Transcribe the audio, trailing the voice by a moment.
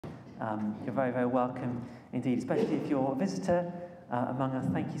You're very, very welcome indeed, especially if you're a visitor among us.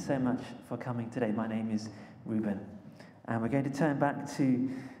 Thank you so much for coming today. My name is Reuben. And we're going to turn back to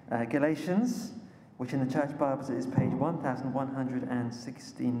Galatians, which in the Church Bibles is page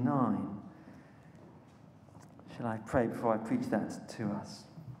 1169. Shall I pray before I preach that to us?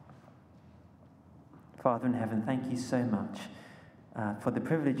 Father in heaven, thank you so much for the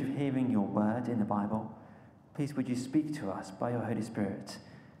privilege of hearing your word in the Bible. Please would you speak to us by your Holy Spirit.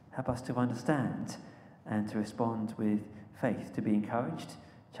 Help us to understand and to respond with faith, to be encouraged,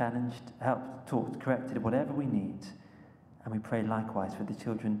 challenged, helped, taught, corrected, whatever we need. And we pray likewise for the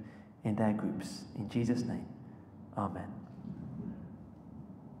children in their groups. In Jesus' name, amen.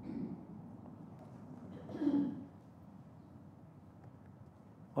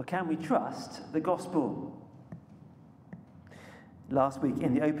 Well, can we trust the gospel? Last week,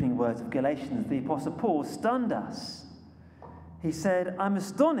 in the opening words of Galatians, the Apostle Paul stunned us. He said, I'm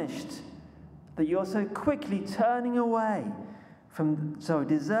astonished that you're so quickly turning away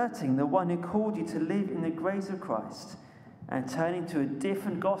deserting the one who called you to live in the grace of Christ and turning to a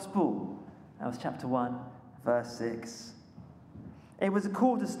different gospel. That was chapter 1, verse 6. It was a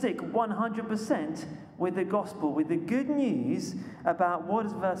call to stick 100% with the gospel, with the good news about, what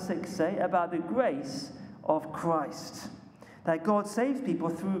does verse 6 say? About the grace of Christ. That God saves people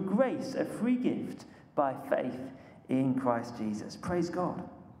through grace, a free gift by faith in Christ Jesus. Praise God.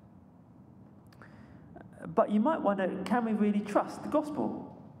 But you might wonder, can we really trust the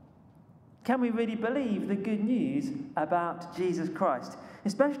gospel? Can we really believe the good news about Jesus Christ?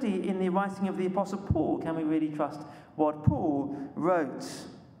 Especially in the writing of the Apostle Paul, can we really trust what Paul wrote?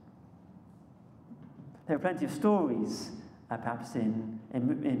 There are plenty of stories, perhaps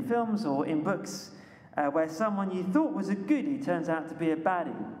in films or in books, where someone you thought was a goodie turns out to be a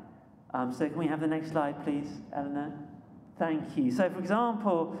baddie. So can we have the next slide, please, Eleanor? Thank you. So, for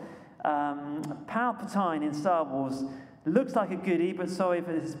example, Palpatine in Star Wars looks like a goodie, but sorry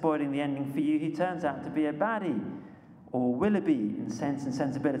for spoiling the ending for you, he turns out to be a baddie. Or Willoughby in Sense and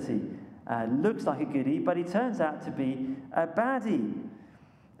Sensibility looks like a goodie, but he turns out to be a baddie.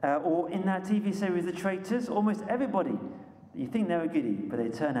 Or in that TV series, The Traitors, almost everybody, you think they're a goodie, but they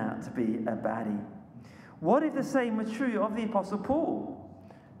turn out to be a baddie. What if the same were true of the Apostle Paul?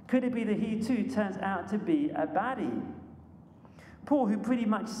 Could it be that he too turns out to be a baddie? Paul, who pretty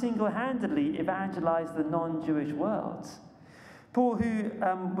much single-handedly evangelized the non-Jewish world. Paul, who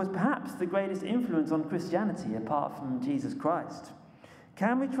was perhaps the greatest influence on Christianity apart from Jesus Christ.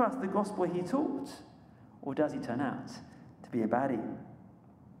 Can we trust the gospel he taught? Or does he turn out to be a baddie?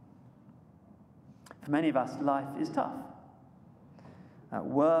 For many of us, life is tough.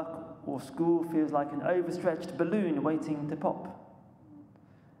 Work or school feels like an overstretched balloon waiting to pop.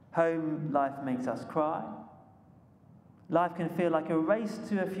 Home life makes us cry. Life can feel like a race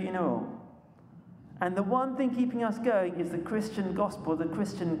to a funeral. And the one thing keeping us going is the Christian gospel, the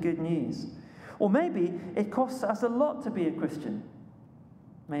Christian good news. Or maybe it costs us a lot to be a Christian.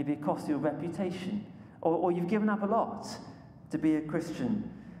 Maybe it costs your reputation. Or you've given up a lot to be a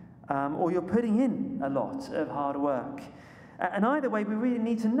Christian. Or you're putting in a lot of hard work. And either way, we really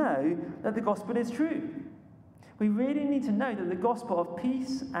need to know that the gospel is true. We really need to know that the gospel of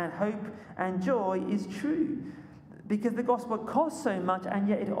peace and hope and joy is true. Because the gospel costs so much and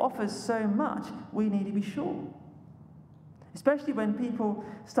yet it offers so much, we need to be sure. Especially when people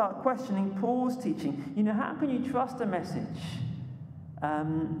start questioning Paul's teaching. You know, how can you trust a message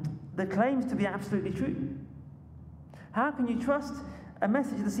that claims to be absolutely true? How can you trust a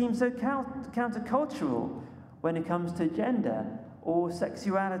message that seems so countercultural when it comes to gender or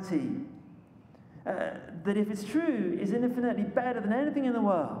sexuality? That if it's true, is infinitely better than anything in the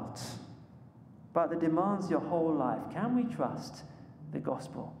world, but that demands your whole life. Can we trust the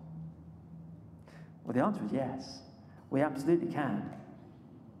gospel? Well, the answer is yes. We absolutely can.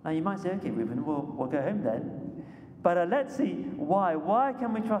 Now, you might say, okay, Reuben, we'll go home then. But let's see why. Why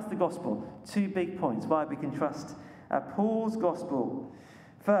can we trust the gospel? 2 big points why we can trust Paul's gospel.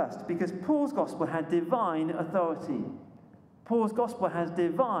 First, because Paul's gospel had divine authority. Paul's gospel has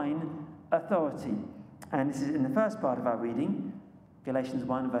divine authority. And this is in the first part of our reading, Galatians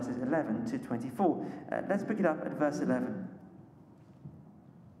 1, verses 11 to 24. Let's pick it up at verse 11.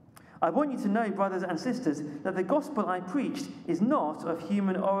 I want you to know, brothers and sisters, that the gospel I preached is not of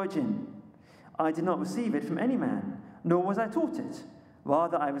human origin. I did not receive it from any man, nor was I taught it.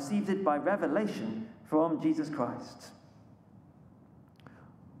 Rather, I received it by revelation from Jesus Christ.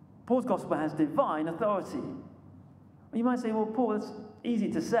 Paul's gospel has divine authority. You might say, well, Paul, that's easy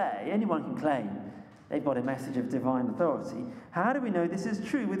to say. Anyone can claim they've got a message of divine authority. How do we know this is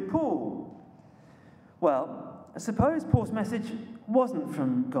true with Paul? Well, suppose Paul's message wasn't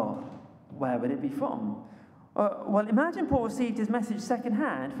from God, where would it be from? Well, imagine Paul received his message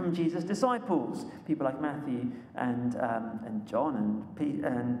secondhand from Jesus' disciples, people like Matthew and John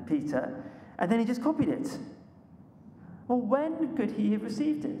and Peter, and then he just copied it. Well, when could he have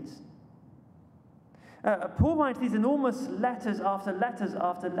received it? Paul writes these enormous letters after letters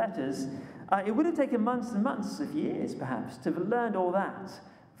after letters. It would have taken months and months of years, perhaps, to have learned all that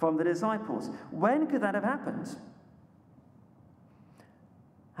from the disciples. When could that have happened?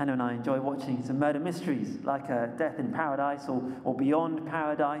 Hannah and I enjoy watching some murder mysteries, like Death in Paradise or Beyond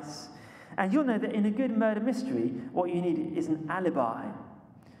Paradise. And you'll know that in a good murder mystery, what you need is an alibi.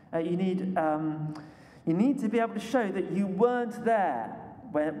 You need to be able to show that you weren't there,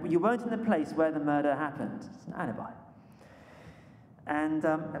 where you weren't in the place where the murder happened. It's an alibi. And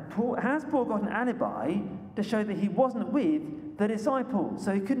has Paul got an alibi to show that he wasn't with the disciples,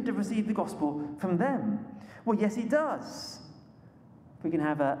 so he couldn't have received the gospel from them? Well, yes, he does. If we can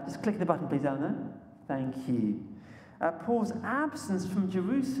have just click the button, please, Eleanor. Thank you. Paul's absence from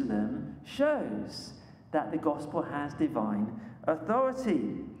Jerusalem shows that the gospel has divine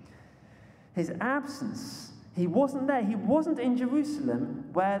authority. His absence, he wasn't there. He wasn't in Jerusalem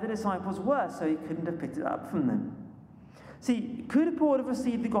where the disciples were, so he couldn't have picked it up from them. See, could Paul have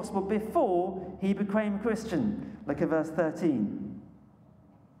received the gospel before he became a Christian? Look at verse 13.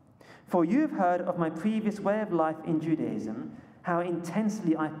 For you have heard of my previous way of life in Judaism, how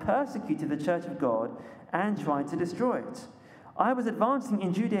intensely I persecuted the church of God and tried to destroy it. I was advancing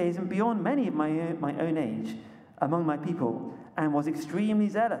in Judaism beyond many of my own age among my people, and was extremely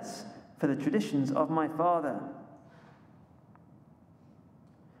zealous for the traditions of my father.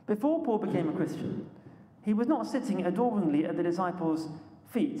 Before Paul became a Christian, he was not sitting adoringly at the disciples'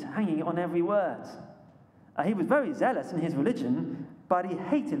 feet, hanging on every word. He was very zealous in his religion, but he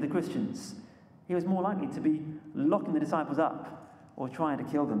hated the Christians. He was more likely to be locking the disciples up or trying to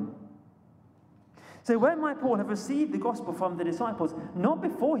kill them. So when might Paul have received the gospel from the disciples? Not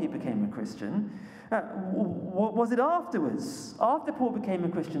before he became a Christian. Was it afterwards, after Paul became a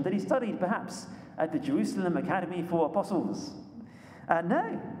Christian, that he studied perhaps at the Jerusalem Academy for Apostles?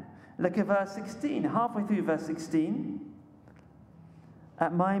 No. Look at verse 16, halfway through verse 16.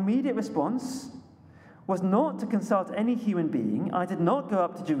 My immediate response was not to consult any human being. I did not go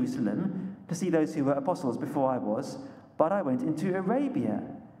up to Jerusalem to see those who were apostles before I was, but I went into Arabia.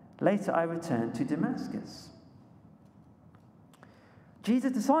 Later I returned to Damascus.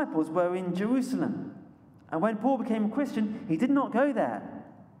 Jesus' disciples were in Jerusalem, and when Paul became a Christian, he did not go there.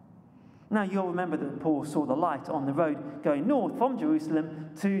 Now you'll remember that Paul saw the light on the road going north from Jerusalem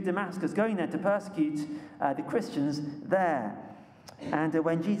to Damascus, going there to persecute the Christians there. And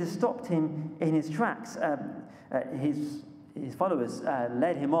when Jesus stopped him in his tracks, his followers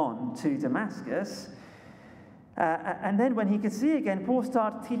led him on to Damascus. And then when he could see again, Paul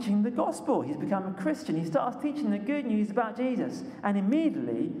started teaching the gospel. He's become a Christian. He starts teaching the good news about Jesus. And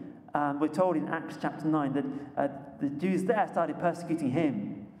immediately, we're told in Acts chapter 9 that the Jews there started persecuting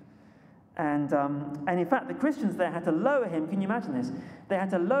him. And in fact, the Christians there had to lower him. Can you imagine this? They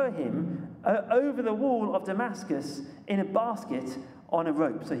had to lower him over the wall of Damascus in a basket on a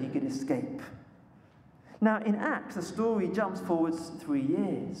rope so he could escape. Now, in Acts, the story jumps forwards 3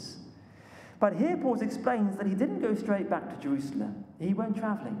 years. But here Paul explains that he didn't go straight back to Jerusalem. He went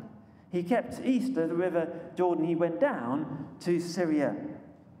traveling. He kept east of the river Jordan. He went down to Syria.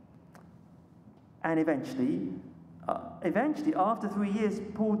 And eventually, after 3 years,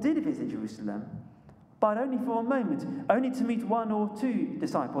 Paul did visit Jerusalem, but only for a moment, only to meet 1 or 2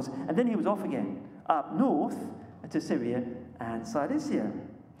 disciples, and then he was off again, up north to Syria and Cilicia.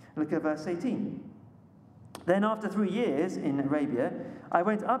 Look at verse 18. Then after 3 years in Arabia, I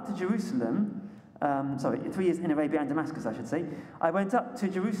went up to Jerusalem, 3 years in Arabia and Damascus, I should say. I went up to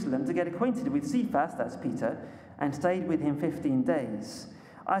Jerusalem to get acquainted with Cephas, that's Peter, and stayed with him 15 days.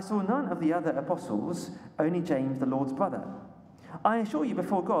 I saw none of the other apostles, only James, the Lord's brother. I assure you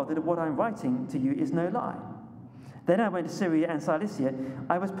before God that what I'm writing to you is no lie. Then I went to Syria and Cilicia.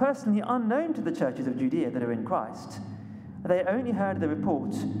 I was personally unknown to the churches of Judea that are in Christ. They only heard the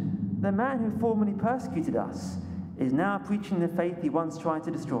report. The man who formerly persecuted us is now preaching the faith he once tried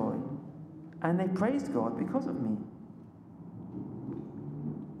to destroy. And they praised God because of me.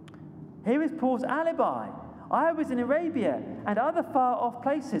 Here is Paul's alibi. I was in Arabia and other far-off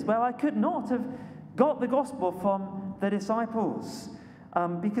places where I could not have got the gospel from the disciples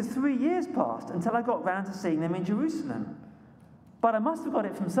because 3 years passed until I got round to seeing them in Jerusalem. But I must have got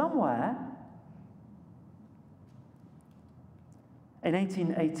it from somewhere. In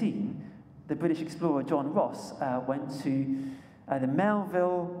 1818, the British explorer John Ross went to the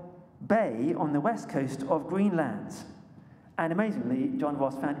Melville Bay on the west coast of Greenland. And amazingly, John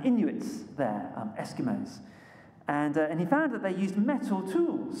Ross found Inuits there, Eskimos. And he found that they used metal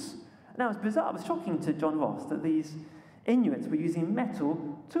tools. Now, it was bizarre, it was shocking to John Ross that these Inuits were using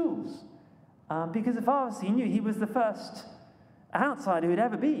metal tools. Because as far as he knew, he was the first outsider who had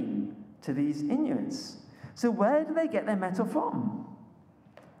ever been to these Inuits. So where did they get their metal from?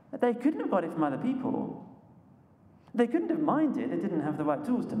 They couldn't have got it from other people. They couldn't have mined it. They didn't have the right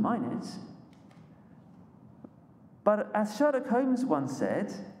tools to mine it. But as Sherlock Holmes once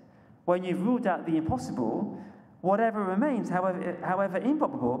said, when you've ruled out the impossible, whatever remains, however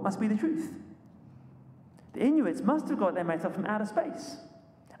improbable, must be the truth. The Inuits must have got their metal from outer space.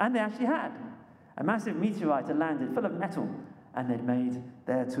 And they actually had. A massive meteorite had landed full of metal, and they'd made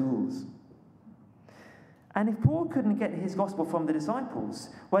their tools. And if Paul couldn't get his gospel from the disciples,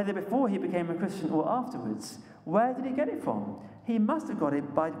 whether before he became a Christian or afterwards, where did he get it from? He must have got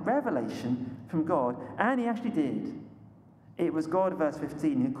it by revelation from God, and he actually did. It was God, verse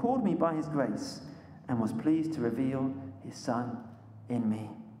 15, who called me by his grace and was pleased to reveal his Son in me.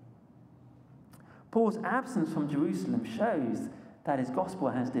 Paul's absence from Jerusalem shows that his gospel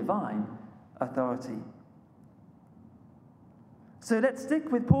has divine authority. So let's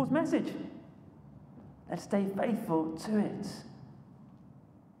stick with Paul's message. Let's stay faithful to it.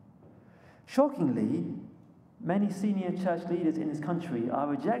 Shockingly, many senior church leaders in this country are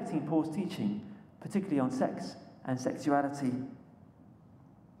rejecting Paul's teaching, particularly on sex and sexuality.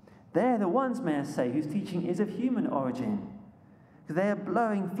 They're the ones, may I say, whose teaching is of human origin. They are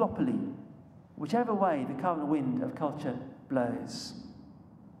blowing floppily, whichever way the current wind of culture blows.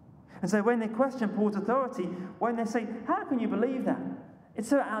 And so when they question Paul's authority, when they say, how can you believe that? It's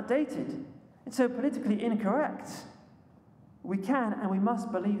so outdated. It's so politically incorrect. We can and we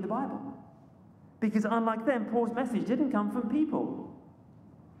must believe the Bible. Because unlike them, Paul's message didn't come from people.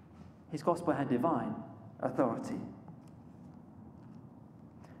 His gospel had divine authority.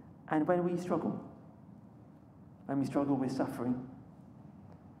 And when we struggle with suffering,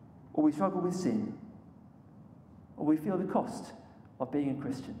 or we struggle with sin, or we feel the cost of being a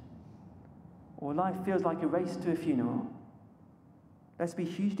Christian, or life feels like a race to a funeral, let's be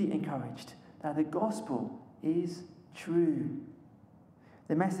hugely encouraged that the gospel is true.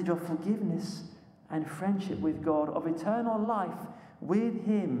 The message of forgiveness and friendship with God, of eternal life with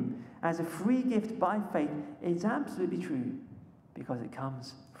him as a free gift by faith, is absolutely true because it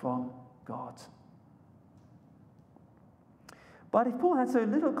comes from God. But if Paul had so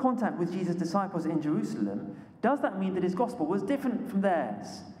little contact with Jesus' disciples in Jerusalem, does that mean that his gospel was different from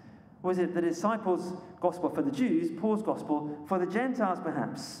theirs? Was it the disciples' gospel for the Jews, Paul's gospel for the Gentiles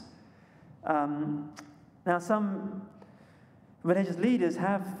perhaps? Now some religious leaders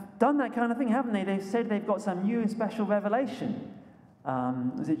have done that kind of thing, haven't they? They've said they've got some new and special revelation.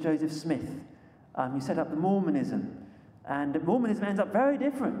 Was it Joseph Smith who set up the Mormonism? And Mormonism ends up very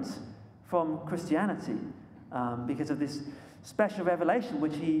different from Christianity because of this special revelation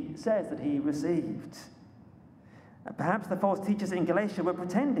which he says that he received. Perhaps the false teachers in Galatia were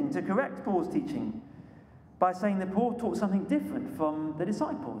pretending to correct Paul's teaching by saying that Paul taught something different from the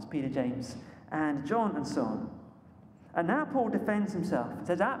disciples, Peter, James, and John, and so on. And now Paul defends himself and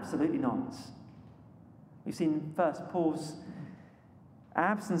says, absolutely not. We've seen first Paul's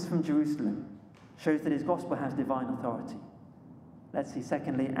absence from Jerusalem shows that his gospel has divine authority. Let's see,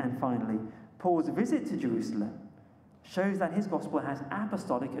 secondly and finally, Paul's visit to Jerusalem shows that his gospel has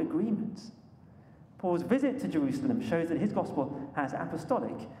apostolic agreement. Paul's visit to Jerusalem shows that his gospel has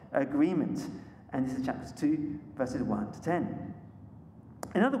apostolic agreement. And this is chapter 2, verses 1 to 10.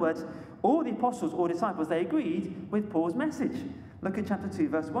 In other words, all the apostles or disciples, they agreed with Paul's message. Look at chapter 2,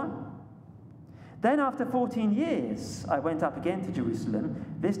 verse 1. Then after 14 years, I went up again to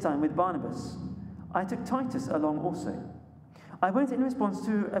Jerusalem, this time with Barnabas. I took Titus along also. I went in response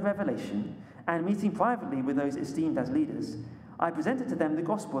to a revelation, and meeting privately with those esteemed as leaders, I presented to them the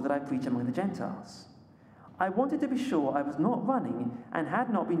gospel that I preach among the Gentiles. I wanted to be sure I was not running and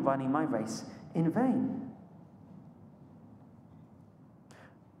had not been running my race in vain.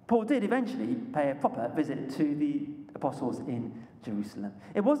 Paul did eventually pay a proper visit to the apostles in Jerusalem.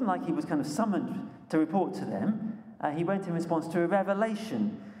 It wasn't like he was kind of summoned to report to them. He went in response to a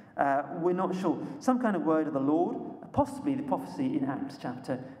revelation. We're not sure. Some kind of word of the Lord, possibly the prophecy in Acts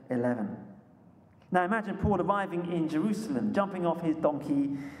chapter 11. Now imagine Paul arriving in Jerusalem, jumping off his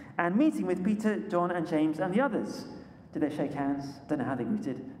donkey and meeting with Peter, John and James and the others. Did they shake hands? Don't know how they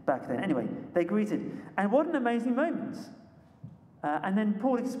greeted back then. Anyway, they greeted. And what an amazing moment. And then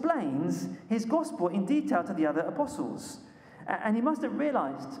Paul explains his gospel in detail to the other apostles. And he must have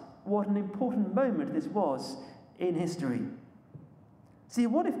realized what an important moment this was in history. See,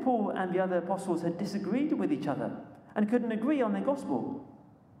 what if Paul and the other apostles had disagreed with each other and couldn't agree on their gospel,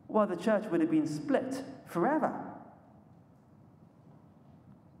 well, the church would have been split forever.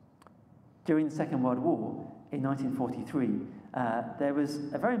 During the Second World War in 1943, there was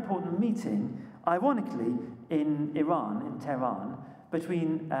a very important meeting, ironically, in Iran, in Tehran,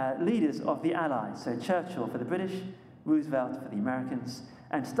 between leaders of the Allies, so Churchill for the British, Roosevelt for the Americans,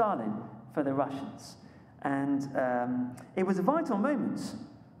 and Stalin for the Russians. And it was a vital moment.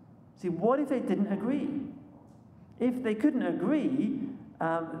 See, what if they didn't agree? If they couldn't agree,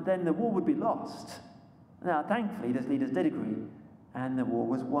 then the war would be lost. Now, thankfully, those leaders did agree, and the war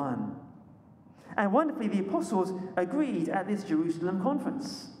was won. And wonderfully, the apostles agreed at this Jerusalem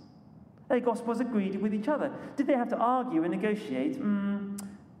conference. Their gospels agreed with each other. Did they have to argue and negotiate?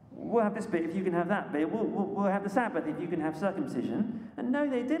 We'll have this bit if you can have that bit. We'll have the Sabbath if you can have circumcision. And no,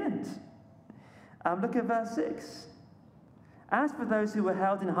 they didn't. Look at verse 6. As for those who were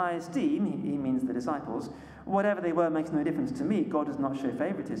held in high esteem, he means the disciples, whatever they were makes no difference to me. God does not show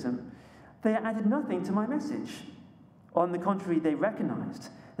favoritism. They added nothing to my message. On the contrary, they recognized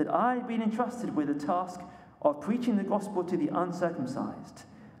that I had been entrusted with the task of preaching the gospel to the uncircumcised,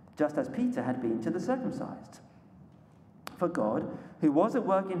 just as Peter had been to the circumcised. For God, who was at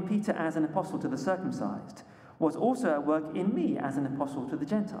work in Peter as an apostle to the circumcised, was also at work in me as an apostle to the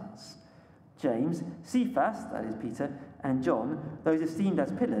Gentiles. James, Cephas, that is Peter, and John, those esteemed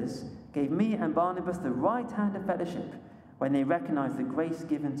as pillars, gave me and Barnabas the right hand of fellowship when they recognized the grace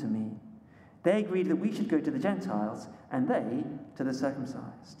given to me. They agreed that we should go to the Gentiles, and they to the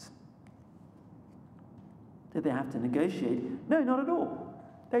circumcised. Did they have to negotiate? No, not at all.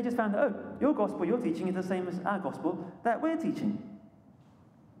 They just found that, oh, your gospel you're teaching is the same as our gospel that we're teaching.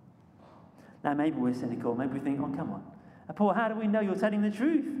 Now, maybe we're cynical. Maybe we think, oh, come on. Paul, how do we know you're telling the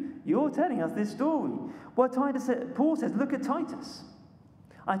truth? You're telling us this story. Well, Paul says, look at Titus.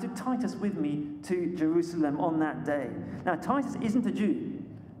 I took Titus with me to Jerusalem on that day. Now, Titus isn't a Jew,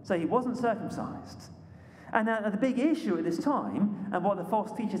 so he wasn't circumcised. And the big issue at this time, and what the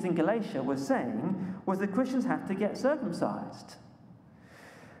false teachers in Galatia were saying, was that Christians have to get circumcised.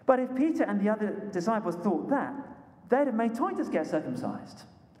 But if Peter and the other disciples thought that, they'd have made Titus get circumcised.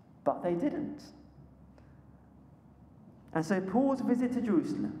 But they didn't. And so Paul's visit to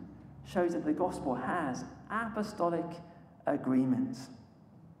Jerusalem shows that the gospel has apostolic agreement.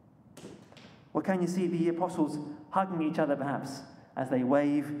 Well, can you see the apostles hugging each other perhaps as they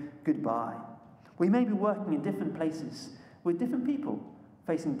wave goodbye? We may be working in different places with different people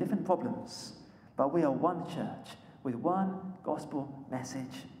facing different problems, but we are one church with one gospel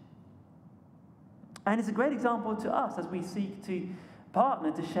message. And it's a great example to us as we seek to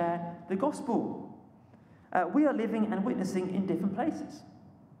partner to share the gospel. We are living and witnessing in different places.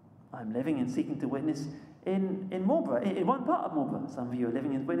 I'm living and seeking to witness in Marlborough, in one part of Marlborough. Some of you are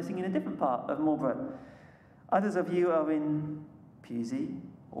living and witnessing in a different part of Marlborough. Others of you are in Pusey,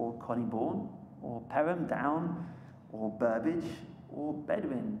 or Collingbourne, or Perham Down, or Burbage, or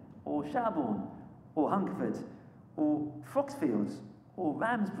Bedwin, or Shelbourne, or Hungerford, or Foxfields, or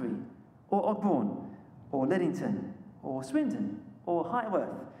Ramsbury, or Ogbourne, or Liddington, or Swindon, or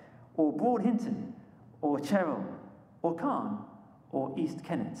Highworth, or Broadhinton, or Cheryl, or Carn, or East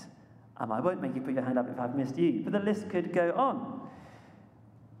Kennet. I won't make you put your hand up if I've missed you, but the list could go on.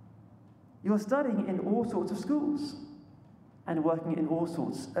 You're studying in all sorts of schools and working in all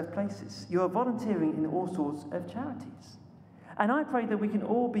sorts of places. You are volunteering in all sorts of charities. And I pray that we can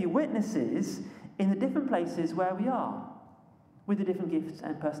all be witnesses in the different places where we are, with the different gifts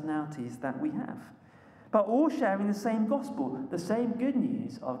and personalities that we have, but all sharing the same gospel, the same good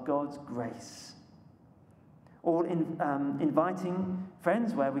news of God's grace. All inviting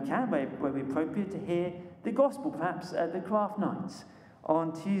friends where we can, where we're appropriate, to hear the gospel, perhaps at the craft nights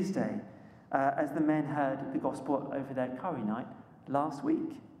on Tuesday, as the men heard the gospel over their curry night last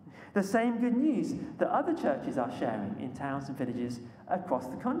week. The same good news that other churches are sharing in towns and villages across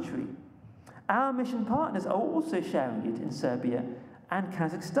the country. Our mission partners are also sharing it in Serbia and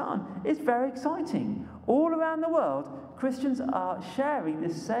Kazakhstan. It's very exciting. All around the world, Christians are sharing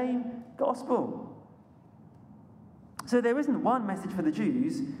the same gospel. So there isn't one message for the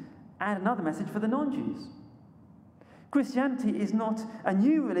Jews and another message for the non-Jews. Christianity is not a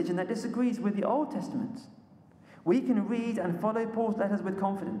new religion that disagrees with the Old Testament. We can read and follow Paul's letters with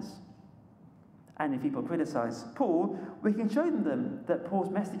confidence. And if people criticize Paul, we can show them that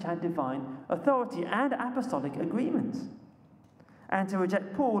Paul's message had divine authority and apostolic agreement. And to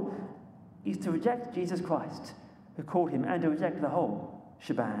reject Paul is to reject Jesus Christ, who called him, and to reject the whole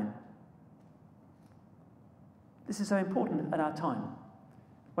shebang. This is so important at our time,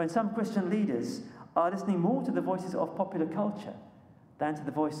 when some Christian leaders are listening more to the voices of popular culture than to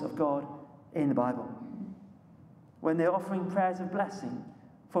the voice of God in the Bible. when they're offering prayers of blessing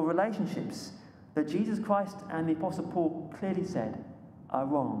for relationships that Jesus Christ and the Apostle Paul clearly said are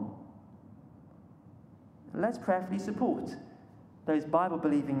wrong. Let's prayerfully support those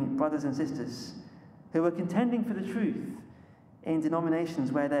Bible-believing brothers and sisters who are contending for the truth in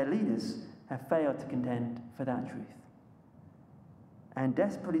denominations where their leaders have failed to contend for that truth and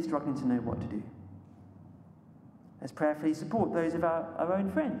desperately struggling to know what to do. Let's prayerfully support those of our own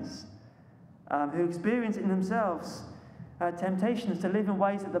friends who experience in themselves temptations to live in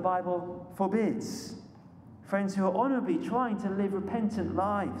ways that the Bible forbids. Friends who are honourably trying to live repentant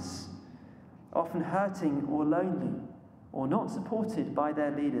lives, often hurting or lonely or not supported by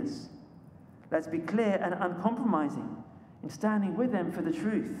their leaders. Let's be clear and uncompromising in standing with them for the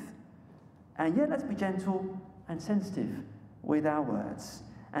truth. And yet let's be gentle and sensitive with our words,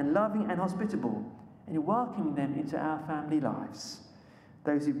 and loving and hospitable in welcoming them into our family lives,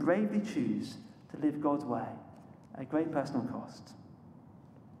 those who bravely choose to live God's way at great personal cost.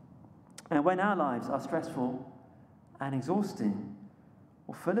 And when our lives are stressful and exhausting,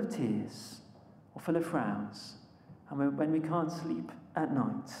 or full of tears, or full of frowns, and when we can't sleep at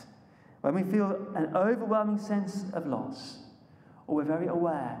night, when we feel an overwhelming sense of loss, or we're very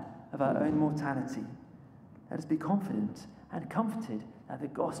aware of our own mortality, let us be confident and comforted that the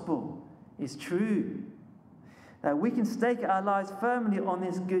gospel is true, that we can stake our lives firmly on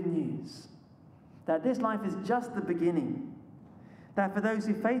this good news, that this life is just the beginning, that for those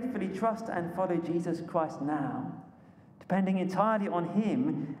who faithfully trust and follow Jesus Christ now, depending entirely on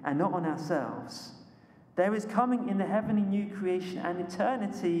him and not on ourselves, there is coming in the heavenly new creation an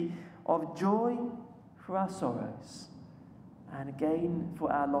eternity of joy for our sorrows, and gain for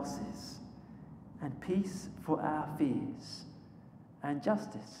our losses, and peace for our fears, and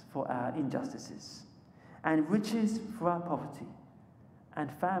justice for our injustices, and riches for our poverty,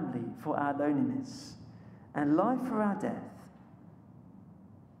 and family for our loneliness, and life for our death,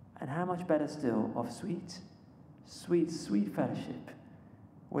 and how much better still of sweet, sweet, sweet fellowship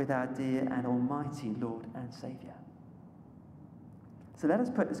with our dear and almighty Lord and Saviour. So let us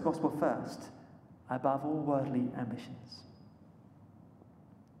put this gospel first, above all worldly ambitions.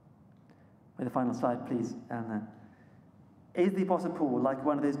 With the final slide, please, Anna. Is the Apostle Paul like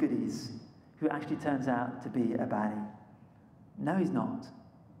one of those goodies who actually turns out to be a baddie? No, he's not.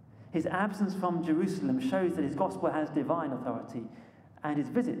 His absence from Jerusalem shows that his gospel has divine authority, and his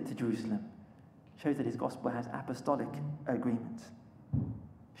visit to Jerusalem shows that his gospel has apostolic agreement.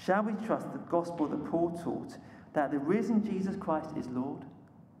 Shall we trust the gospel that Paul taught, that the risen Jesus Christ is Lord?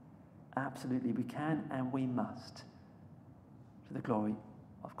 Absolutely, we can and we must, to the glory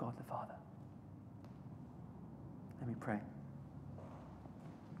of God the Father. Let me pray.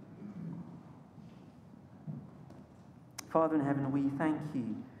 Father in heaven, we thank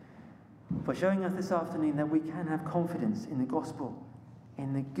you for showing us this afternoon that we can have confidence in the gospel,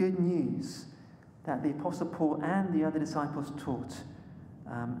 in the good news that the Apostle Paul and the other disciples taught,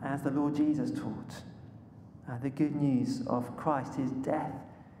 as the Lord Jesus taught. The good news of Christ, his death,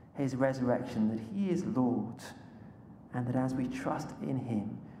 his resurrection, that he is Lord, and that as we trust in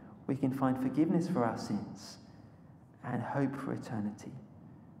him, we can find forgiveness for our sins and hope for eternity.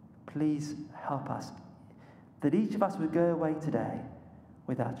 Please help us, that each of us would go away today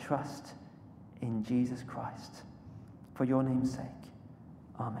with our trust in Jesus Christ. For your name's sake,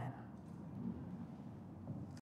 amen.